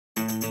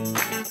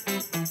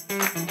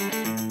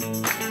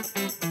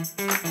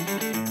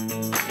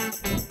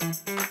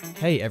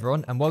Hey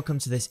everyone, and welcome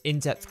to this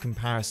in-depth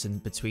comparison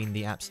between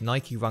the apps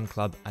Nike Run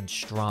Club and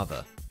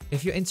Strava.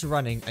 If you're into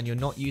running and you're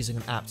not using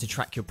an app to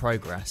track your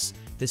progress,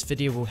 this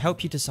video will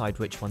help you decide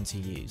which one to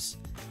use.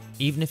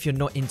 Even if you're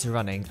not into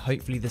running,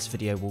 hopefully this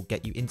video will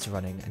get you into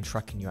running and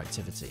tracking your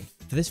activity.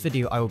 For this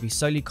video I will be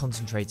solely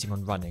concentrating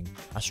on running,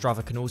 as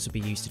Strava can also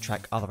be used to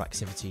track other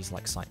activities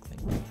like cycling.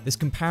 This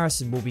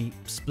comparison will be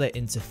split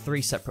into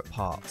 3 separate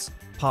parts.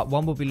 Part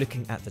 1 will be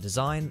looking at the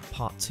design,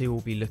 Part 2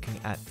 will be looking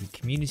at the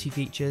community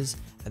features,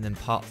 and then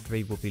Part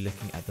 3 will be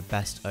looking at the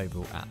best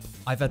overall app.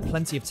 I've had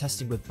plenty of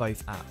testing with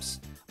both apps.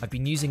 I've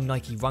been using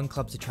Nike Run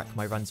Club to track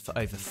my runs for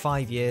over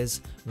 5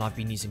 years, and I've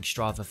been using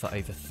Strava for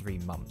over 3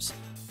 months.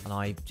 And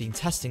I've been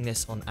testing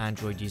this on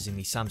Android using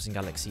the Samsung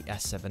Galaxy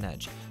S7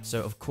 Edge,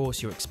 so of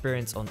course your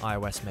experience on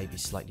iOS may be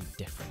slightly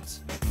different.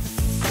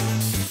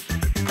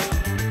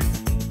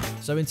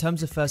 So in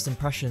terms of first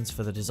impressions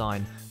for the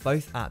design,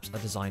 both apps are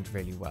designed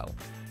really well.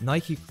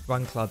 Nike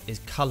Run Club is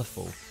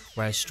colourful,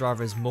 whereas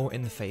Strava is more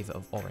in the favour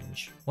of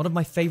orange. One of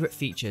my favourite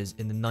features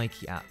in the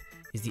Nike app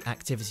is the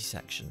activity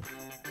section.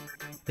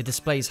 It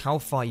displays how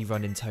far you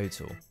run in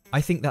total.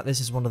 I think that this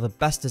is one of the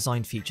best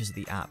designed features of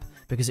the app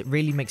because it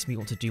really makes me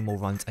want to do more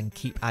runs and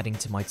keep adding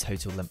to my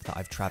total length that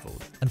I've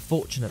travelled.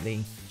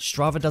 Unfortunately,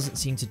 Strava doesn't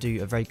seem to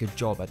do a very good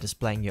job at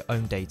displaying your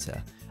own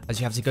data, as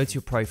you have to go to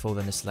your profile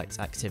and select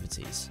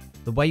activities.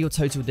 The way your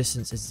total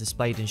distance is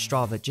displayed in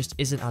Strava just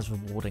isn't as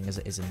rewarding as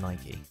it is in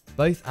Nike.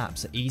 Both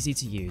apps are easy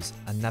to use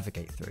and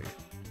navigate through.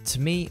 To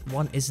me,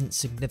 one isn't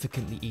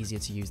significantly easier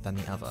to use than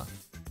the other.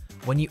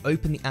 When you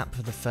open the app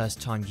for the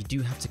first time, you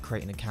do have to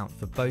create an account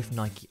for both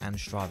Nike and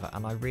Strava,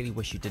 and I really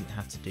wish you didn't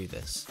have to do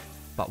this.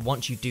 But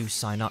once you do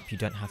sign up, you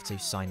don't have to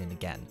sign in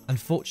again.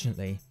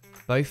 Unfortunately,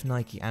 both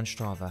Nike and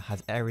Strava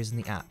have areas in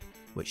the app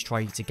which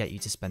try to get you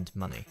to spend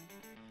money.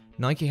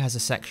 Nike has a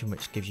section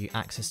which gives you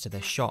access to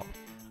their shop,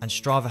 and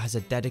Strava has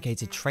a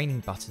dedicated training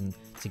button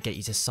to get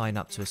you to sign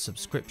up to a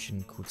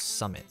subscription called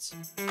Summit.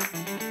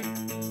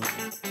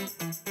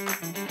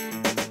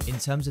 In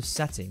terms of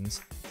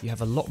settings, you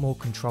have a lot more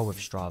control with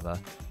Strava,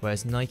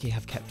 whereas Nike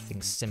have kept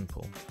things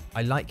simple.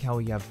 I like how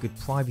you have good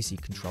privacy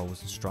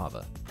controls on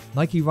Strava.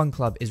 Nike Run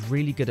Club is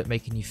really good at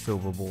making you feel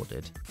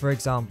rewarded. For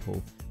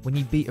example, when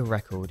you beat a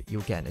record,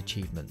 you'll get an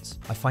achievement.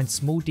 I find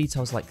small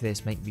details like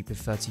this make me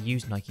prefer to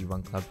use Nike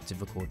Run Club to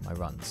record my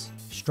runs.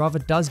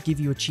 Strava does give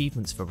you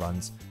achievements for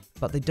runs,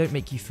 but they don't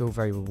make you feel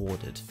very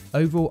rewarded.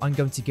 Overall, I'm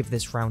going to give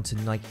this round to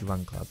Nike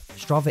Run Club.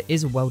 Strava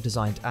is a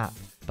well-designed app,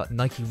 but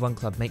Nike Run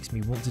Club makes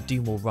me want to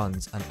do more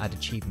runs and add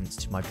achievements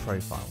to my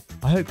profile.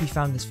 I hope you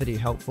found this video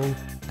helpful,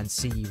 and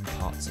see you in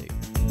part 2.